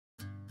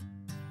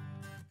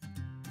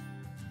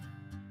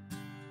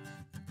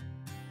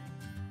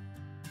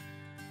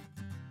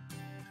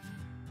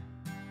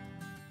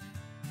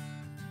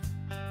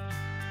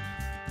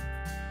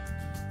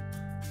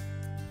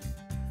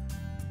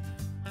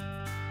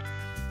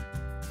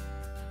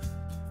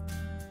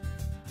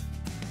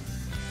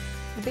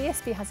The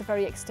BSB has a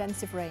very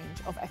extensive range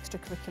of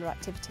extracurricular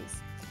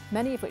activities,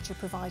 many of which are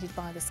provided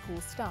by the school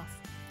staff.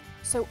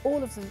 So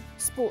all of the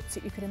sports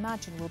that you can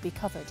imagine will be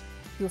covered.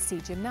 You'll see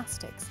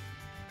gymnastics,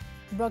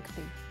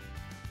 rugby,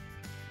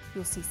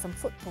 you'll see some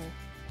football,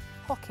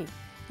 hockey,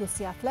 you'll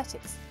see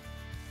athletics,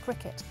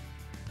 cricket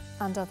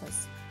and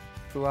others.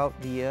 Throughout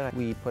the year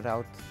we put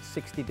out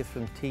 60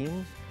 different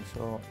teams,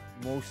 so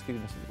most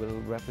students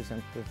will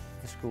represent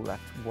the school at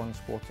one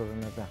sport or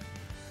another.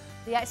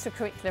 The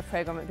extracurricular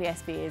programme at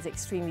BSB is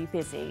extremely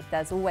busy.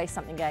 There's always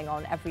something going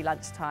on every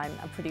lunchtime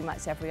and pretty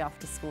much every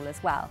after school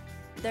as well.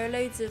 There are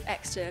loads of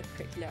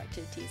extracurricular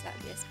activities at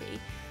BSB,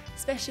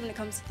 especially when it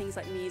comes to things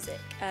like music.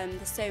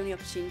 There's so many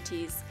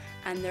opportunities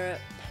and there are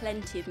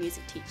plenty of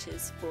music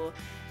teachers for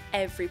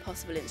every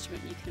possible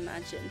instrument you can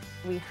imagine.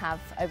 We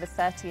have over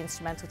 30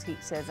 instrumental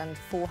teachers and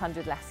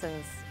 400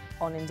 lessons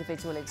on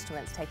individual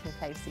instruments taking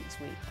place each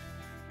week.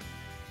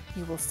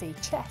 You will see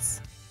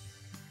chess,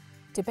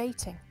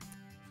 debating,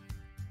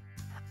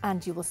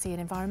 and you will see an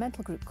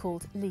environmental group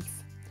called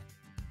LEAF.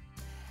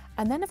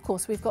 And then of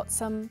course we've got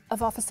some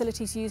of our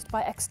facilities used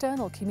by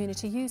external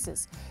community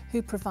users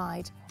who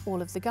provide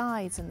all of the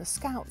guides and the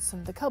scouts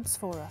and the cubs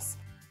for us.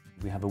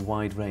 We have a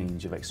wide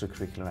range of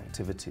extracurricular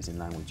activities in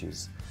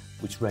languages,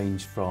 which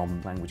range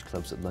from language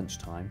clubs at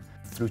lunchtime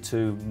through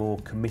to more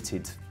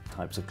committed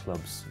types of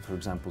clubs. For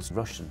example,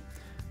 Russian,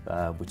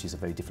 which is a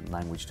very different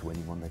language to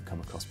anyone they've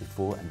come across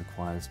before and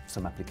requires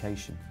some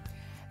application.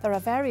 There are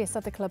various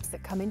other clubs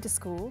that come into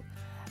school.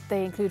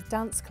 They include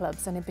dance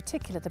clubs, and in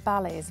particular the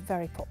ballet is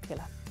very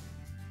popular.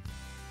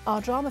 Our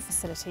drama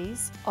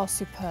facilities are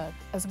superb,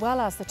 as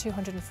well as the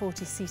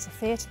 240-seater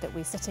theatre that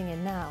we're sitting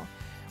in now.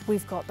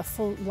 We've got the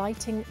full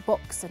lighting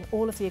box and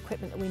all of the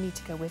equipment that we need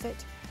to go with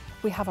it.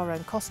 We have our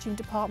own costume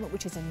department,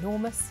 which is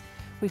enormous.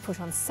 We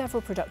put on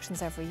several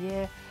productions every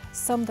year,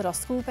 some that are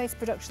school-based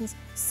productions,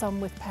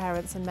 some with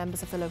parents and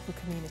members of the local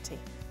community.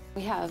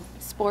 We have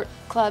sport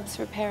clubs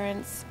for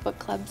parents, book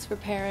clubs for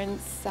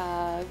parents,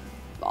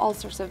 all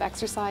sorts of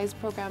exercise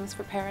programs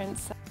for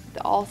parents,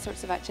 all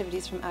sorts of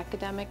activities from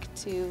academic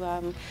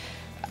to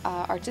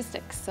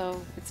artistic,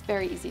 so it's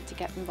very easy to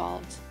get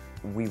involved.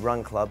 We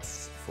run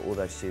clubs for all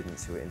those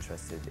students who are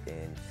interested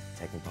in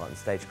taking part in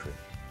stage crew.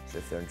 So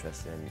if they're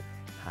interested in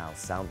how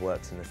sound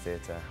works in the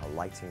theatre, how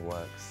lighting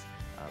works,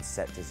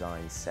 set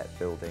design, set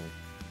building.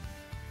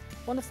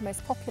 One of the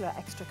most popular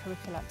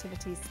extracurricular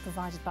activities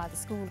provided by the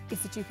school is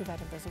the Duke of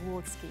Edinburgh's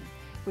award scheme,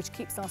 which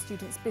keeps our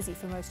students busy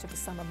for most of the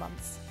summer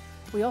months.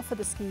 We offer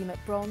the scheme at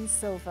bronze,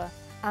 silver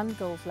and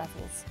gold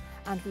levels,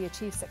 and we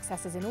achieve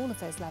successes in all of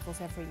those levels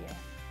every year.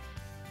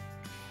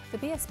 The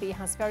BSB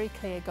has very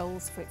clear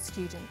goals for its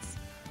students.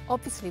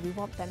 Obviously we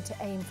want them to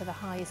aim for the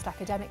highest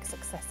academic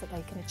success that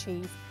they can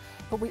achieve,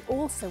 but we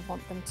also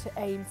want them to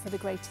aim for the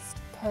greatest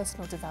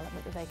personal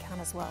development that they can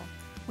as well.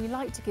 We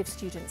like to give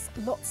students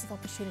lots of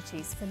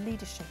opportunities for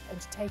leadership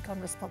and to take on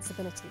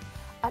responsibility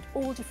at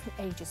all different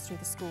ages through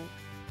the school.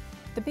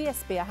 The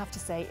BSB, I have to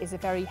say, is a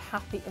very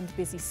happy and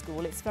busy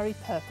school. It's very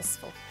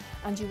purposeful,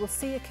 and you will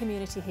see a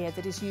community here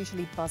that is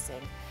usually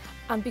buzzing.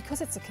 And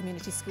because it's a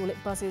community school, it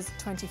buzzes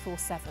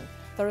 24/7.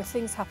 There are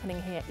things happening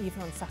here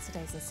even on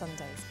Saturdays and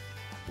Sundays.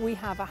 We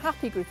have a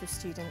happy group of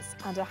students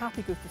and a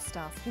happy group of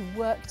staff who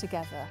work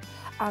together,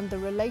 and the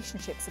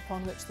relationships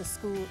upon which the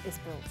school is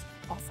built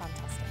are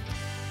fantastic.